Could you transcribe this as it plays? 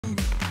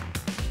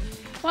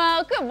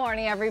Well, good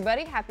morning,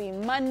 everybody. Happy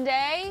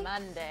Monday.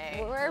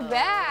 We're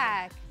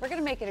back. We're going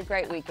to make it a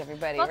great week,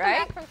 everybody, Welcome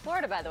right? back from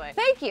Florida, by the way.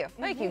 Thank you.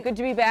 Thank you. Good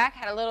to be back.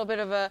 Had a little bit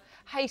of a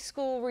high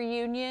school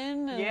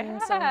reunion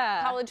and some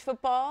college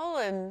football,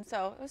 and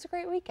so it was a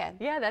great weekend.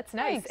 Yeah, that's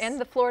nice. Thanks.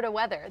 And the Florida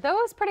weather. Though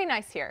it was pretty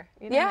nice here.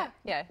 Yeah.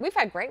 We've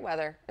had great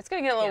weather. It's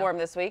going to get a little warm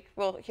this week.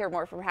 We'll hear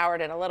more from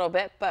Howard in a little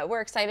bit, but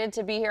we're excited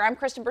to be here. I'm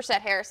Kristen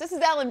Brissett-Harris. This is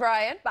Ellen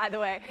Bryan. By the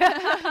way.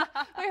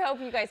 We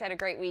hope you guys had a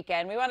great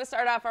weekend. We want to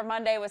start off our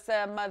Monday with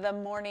some of the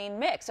morning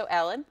mix. So,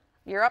 Ellen,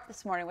 you're up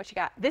this morning. What you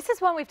got? This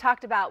is one we've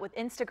talked about with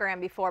Instagram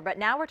before, but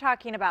now we're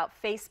talking about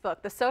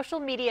Facebook. The social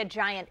media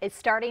giant is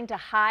starting to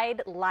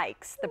hide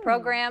likes. The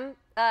program,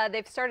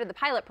 they've started the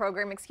pilot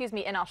program,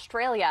 in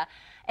Australia,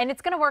 and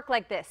it's going to work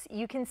like this.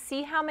 You can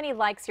see how many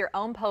likes your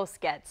own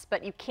post gets,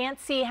 but you can't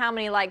see how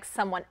many likes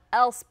someone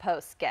else's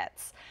post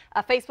gets.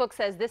 Facebook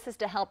says this is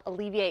to help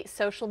alleviate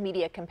social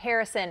media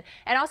comparison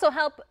and also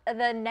help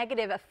the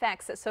negative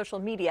effects that social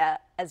media,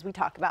 as we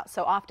talk about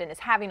so often, is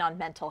having on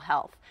mental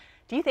health.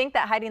 Do you think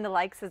that hiding the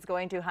likes is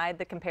going to hide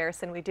the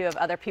comparison we do of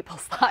other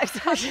people's lives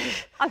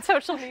on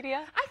social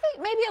media? I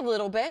think maybe a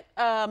little bit.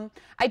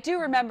 I do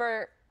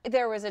remember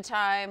there was a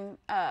time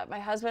my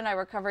husband and I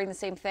were covering the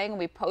same thing, and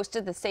we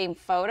posted the same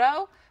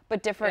photo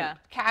but different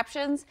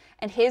captions,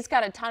 and his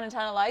got a ton of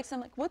likes. I'm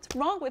like, what's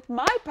wrong with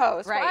my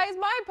post? Right. Why is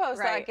my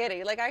post not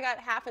getting? Like, I got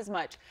half as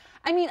much.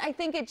 I mean, I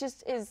think it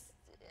just is,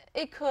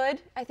 it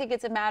could. I think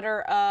it's a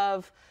matter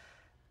of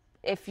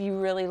if you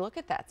really look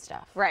at that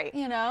stuff. Right.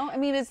 You know, I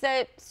mean, is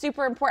that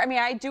super important? I mean,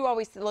 I do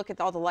always look at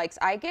all the likes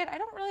I get. I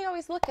don't really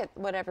always look at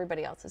what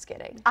everybody else is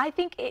getting. I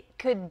think it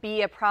could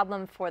be a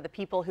problem for the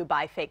people who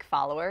buy fake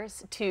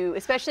followers,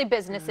 especially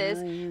businesses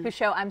who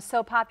show I'm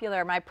so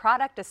popular, my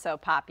product is so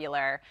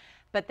popular.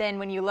 But then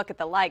when you look at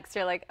the likes,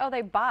 you're like, oh,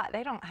 they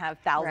don't have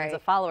thousands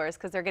of followers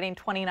because they're getting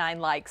 29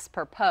 likes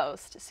per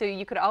post. So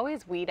you could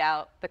always weed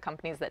out the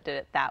companies that did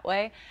it that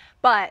way.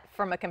 But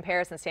from a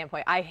comparison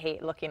standpoint, I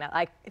hate looking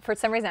at, for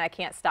some reason, I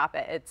can't stop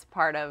it. It's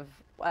part of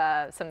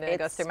something that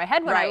goes through my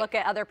head when I look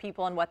at other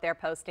people and what they're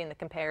posting, the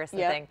comparison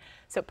thing.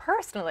 So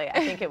personally, I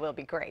think it will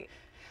be great.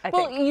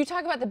 Well, you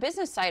talk about the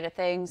business side of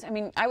things. I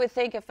mean, I would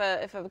think if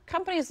a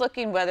company is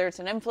looking, whether it's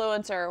an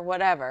influencer or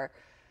whatever,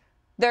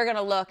 they're going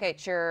to look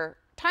at your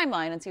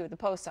timeline and see what the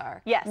posts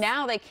are. Yes.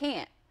 Now they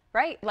can't.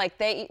 Right. Like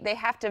they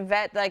have to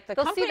vet, like the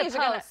companies are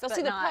going to, they'll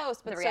see the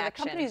post, but so the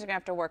companies are going to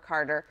have to work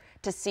harder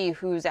to see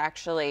who's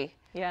actually,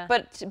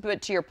 but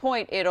to your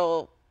point,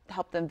 it'll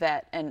help them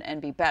vet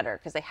and be better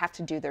because they have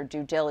to do their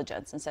due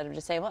diligence instead of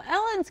just saying, well,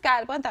 Ellen's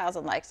got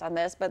 1,000 likes on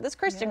this, but this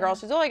Kristen girl,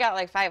 she's only got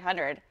like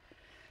 500.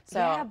 So,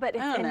 yeah, but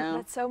I don't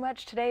know. So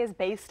much today is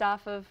based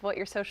off of what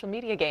your social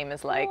media game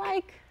is like.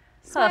 Like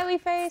smiley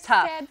face,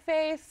 sad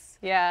face.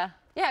 Yeah.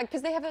 Yeah,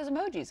 because they have those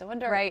emojis. I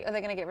wonder, are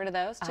they going to get rid of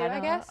those too, I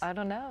guess? I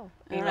don't know.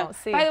 You won't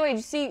see. By the way, did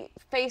you see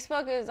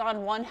Facebook is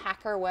on one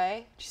hacker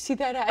way? Did you see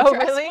that address? Oh,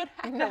 really?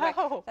 No. I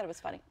thought it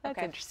was funny.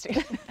 That's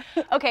interesting.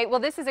 Okay,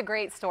 well, this is a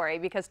great story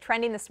because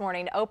trending this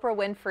morning, Oprah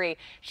Winfrey,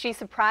 she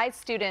surprised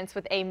students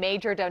with a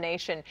major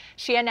donation.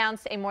 She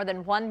announced a more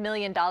than $1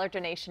 million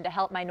donation to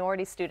help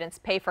minority students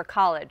pay for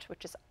college,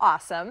 which is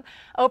awesome.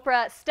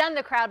 Oprah stunned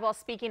the crowd while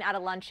speaking at a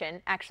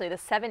luncheon, actually the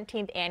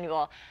 17th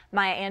annual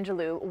Maya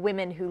Angelou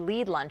Women Who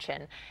Lead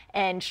Luncheon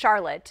in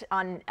Charlotte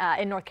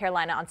in North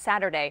Carolina on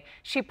Saturday.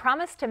 She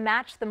promised to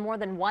match the more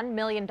than $1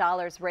 million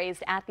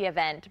raised at the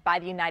event by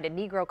the United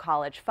Negro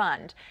College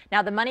Fund.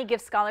 Now, the money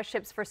gives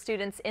scholarships for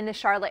students in the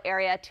Charlotte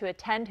area to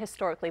attend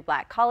historically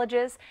black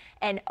colleges,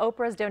 and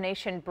Oprah's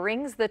donation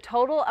brings the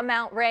total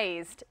amount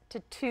raised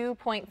to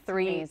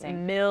 $2.3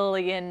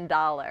 million.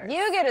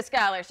 You get a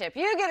scholarship.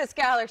 You get a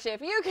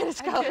scholarship. You get a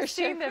scholarship. I've just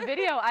seen the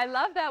video. I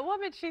love that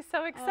woman. She's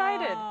so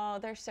excited. Oh,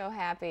 they're so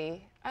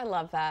happy. I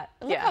love that.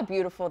 Look how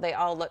beautiful they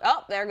all look.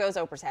 Oh, there goes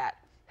Oprah's hat.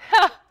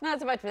 Not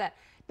so much for that.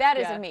 That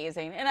is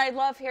amazing. And I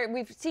love hearing,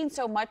 we've seen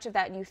so much of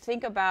that, and you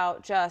think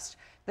about just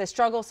the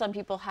struggle some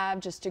people have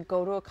just to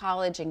go to a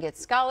college and get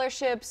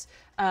scholarships.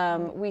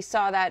 We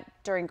saw that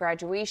during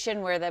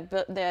graduation where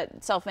the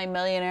self-made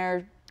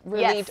millionaire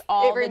relieved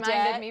all the debt. It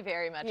reminded me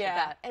very much of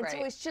that. And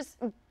so it's just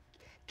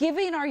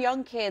giving our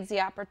young kids the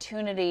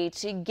opportunity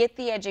to get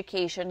the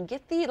education,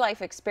 get the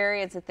life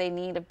experience that they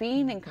need of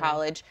being in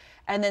college,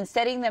 and then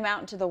setting them out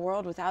into the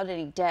world without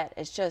any debt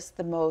is just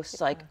the most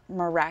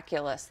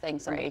miraculous thing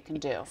somebody can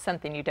do.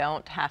 Something you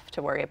don't have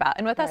to worry about.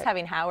 And with us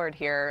having Howard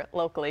here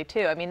locally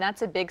too, I mean,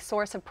 that's a big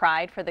source of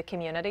pride for the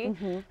community.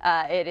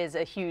 It is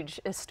a huge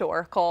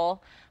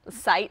historical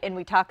site, and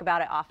we talk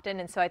about it often,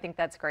 and so I think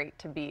that's great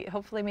to be,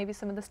 hopefully maybe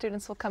some of the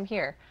students will come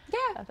here.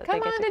 Yeah,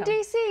 come on to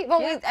DC.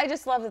 Well, I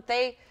just love that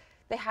they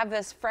have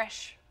this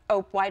fresh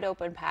wide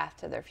open path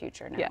to their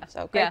future now. Yeah.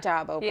 So great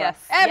job, Oprah. Yes.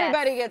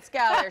 Everybody gets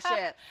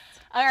scholarships.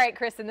 All right,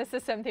 Kristen, this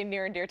is something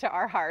near and dear to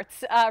our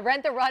hearts.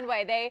 Rent the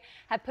Runway, they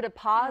have put a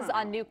pause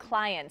on new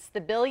clients.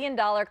 The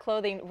billion-dollar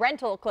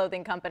rental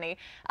clothing company,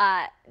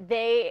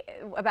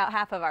 about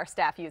half of our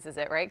staff uses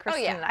it, right?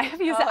 Kristen and I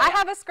have used it. I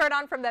have a skirt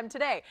on from them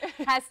today.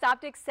 Has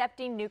stopped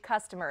accepting new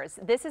customers.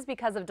 This is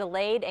because of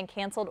delayed and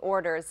canceled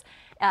orders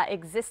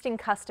existing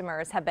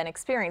customers have been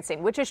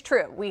experiencing, which is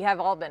true. We have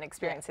all been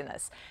experiencing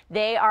this.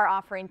 They are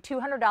offering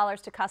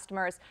 $200 to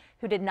customers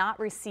who did not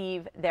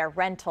receive their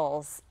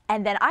rentals.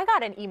 And then I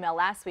got an email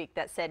last week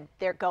that said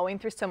they're going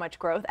through so much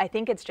growth. I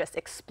think it's just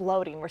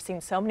exploding. We're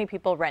seeing so many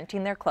people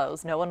renting their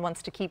clothes. No one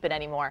wants to keep it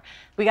anymore.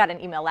 We got an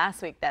email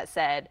last week that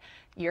said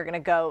you're going to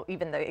go,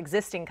 even the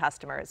existing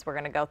customers, we're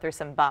going to go through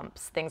some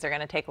bumps. Things are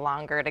going to take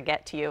longer to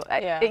get to you.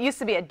 It used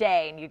to be a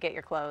day and you get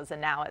your clothes, and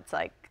now it's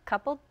like a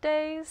couple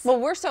days. Well,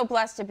 we're so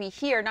blessed to be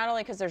here, not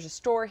only because there's a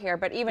store here,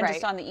 but even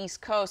just on the East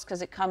Coast,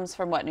 because it comes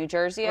from, what, New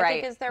Jersey, I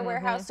think is their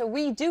warehouse. So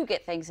we do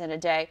get things in a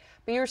day.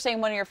 But you were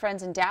saying one of your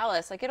friends in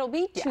Dallas, like it'll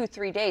be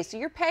 2-3 days. So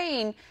you're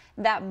paying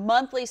that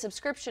monthly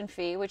subscription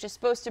fee, which is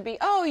supposed to be,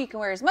 oh, you can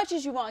wear as much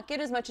as you want, get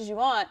as much as you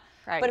want.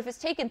 But if it's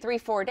taken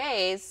 3-4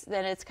 days,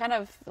 then it's kind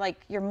of like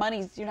you're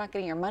not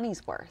getting your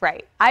money's worth.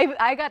 Right.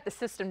 I got the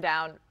system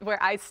down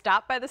where I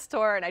stop by the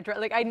store and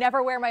I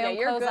never wear my own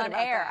clothes on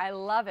air. I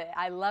love it.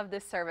 I love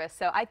this service.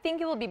 So I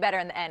think it will be better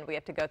in the end. We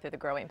have to go through the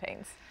growing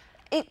pains.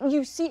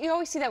 You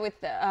always see that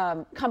with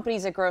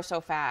companies that grow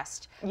so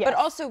fast. But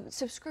also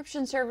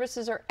subscription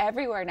services are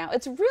everywhere now.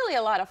 It's really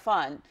a lot of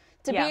fun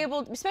to be able,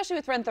 especially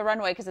with Rent the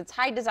Runway, because it's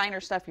high designer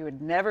stuff you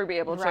would never be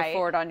able to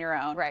afford on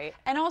your own.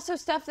 And also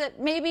stuff that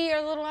maybe are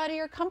a little out of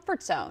your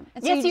comfort zone.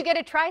 And so you get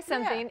to try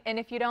something, and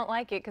if you don't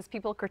like it, because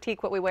people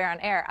critique what we wear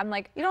on air, I'm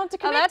like, you don't have to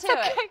commit to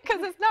it.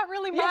 Because it's not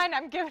really mine.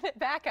 I'm giving it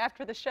back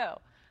after the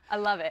show. I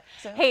love it.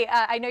 Hey,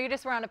 I know you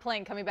just were on a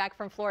plane coming back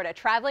from Florida.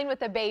 Traveling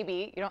with a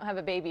baby, you don't have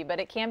a baby,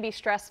 but it can be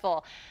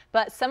stressful.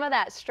 But some of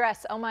that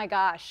stress, oh my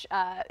gosh,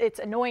 it's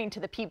annoying to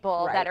the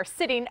people that are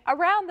sitting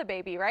around the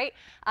baby, right?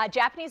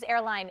 Japanese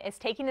airline is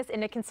taking this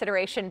into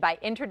consideration by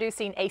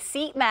introducing a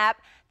seat map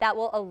that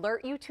will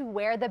alert you to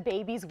where the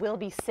babies will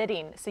be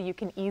sitting so you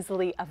can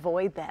easily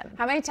avoid them.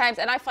 How many times,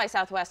 and I fly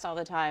Southwest all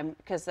the time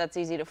because that's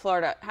easy to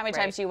Florida, how many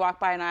times do you walk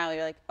by an aisle,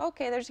 you're like,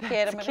 okay, there's a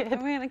kid, I'm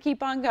gonna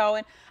keep on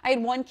going. I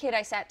had one kid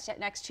I sat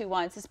next to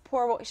once, this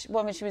poor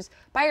woman, she was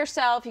by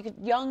herself,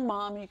 young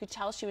mom, you could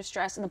tell she was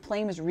stressed, and the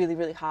plane was really,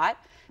 really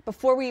hot.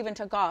 Before we even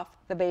took off,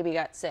 the baby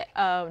got sick.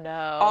 Oh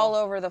no. All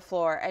over the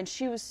floor, and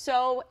she was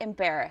so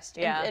embarrassed.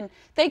 And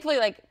thankfully,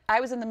 like,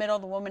 I was in the middle,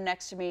 the woman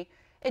next to me,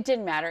 it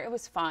didn't matter. It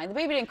was fine. The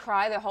baby didn't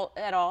cry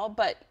at all,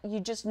 but you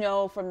just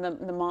know from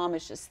the mom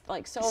is just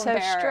like so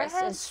embarrassed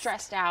and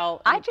stressed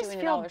out. I just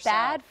feel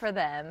bad for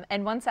them.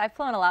 And once I've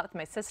flown a lot with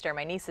my sister,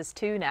 my niece is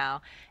 2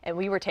 now, and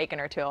we were taking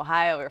her to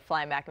Ohio. We were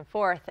flying back and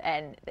forth,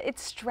 and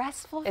it's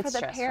stressful for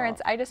the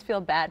parents. I just feel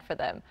bad for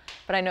them,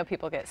 but I know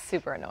people get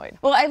super annoyed.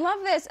 Well, I love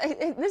this.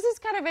 This is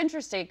kind of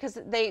interesting because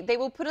they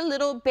will put a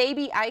little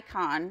baby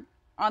icon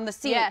on the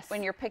seat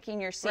when you're picking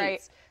your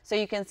seats. So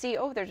you can see,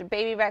 oh, there's a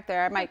baby back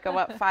there. I might go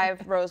up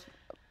 5 rows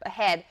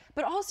ahead.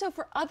 But also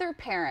for other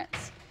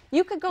parents,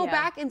 you could go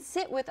back and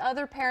sit with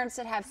other parents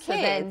that have kids. So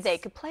then they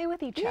could play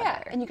with each other.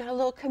 Yeah, and you got a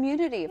little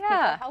community of people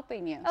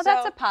helping you. Oh,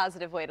 that's a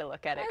positive way to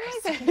look at it,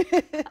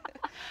 Kristen.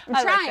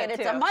 I'm trying.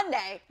 It's a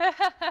Monday.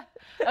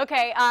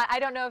 Okay, I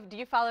don't know, do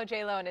you follow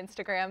JLo on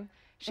Instagram?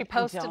 She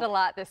posted a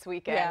lot this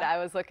weekend. I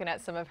was looking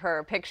at some of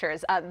her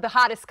pictures. The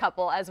hottest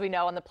couple, as we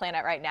know, on the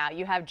planet right now.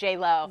 You have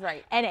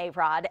JLo and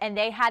ARod, and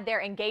they had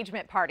their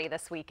engagement party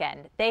this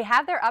weekend. They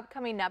have their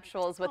upcoming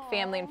nuptials with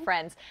family and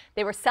friends.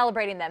 They were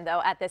celebrating them,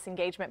 though, at this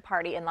engagement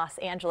party in Los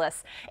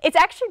Angeles. It's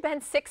actually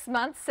been 6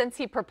 months since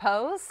he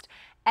proposed,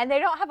 and they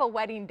don't have a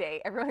wedding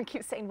date. Everyone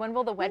keeps saying, when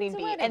will the wedding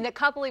be? And the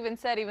couple even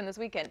said, even this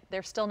weekend,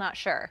 they're still not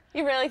sure.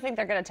 You really think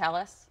they're going to tell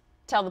us?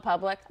 Tell the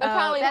public. They'll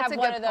probably have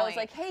one of those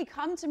like, hey,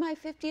 come to my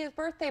 50th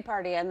birthday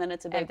party, and then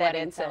it's a big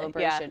wedding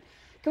celebration.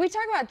 Can we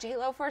talk about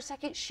JLo for a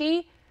second?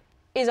 She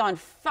is on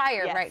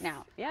fire right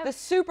now. The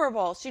Super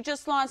Bowl, she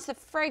just launched the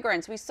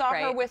fragrance. We saw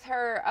her with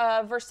her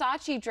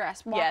Versace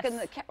dress walking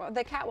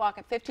the catwalk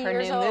at 50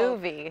 years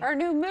old. Her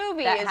new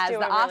movie that is has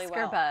doing the really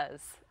Oscar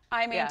buzz.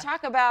 I mean,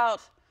 talk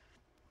about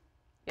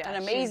an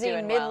amazing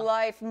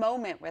midlife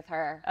moment with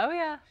her. Oh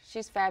yeah,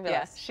 she's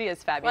fabulous. Yeah, she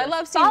is fabulous. Well, I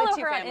love seeing Follow the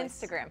two her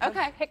families. on Instagram.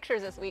 Okay,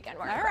 pictures this weekend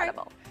were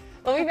incredible.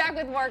 We'll be back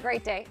with more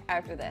Great Day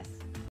after this.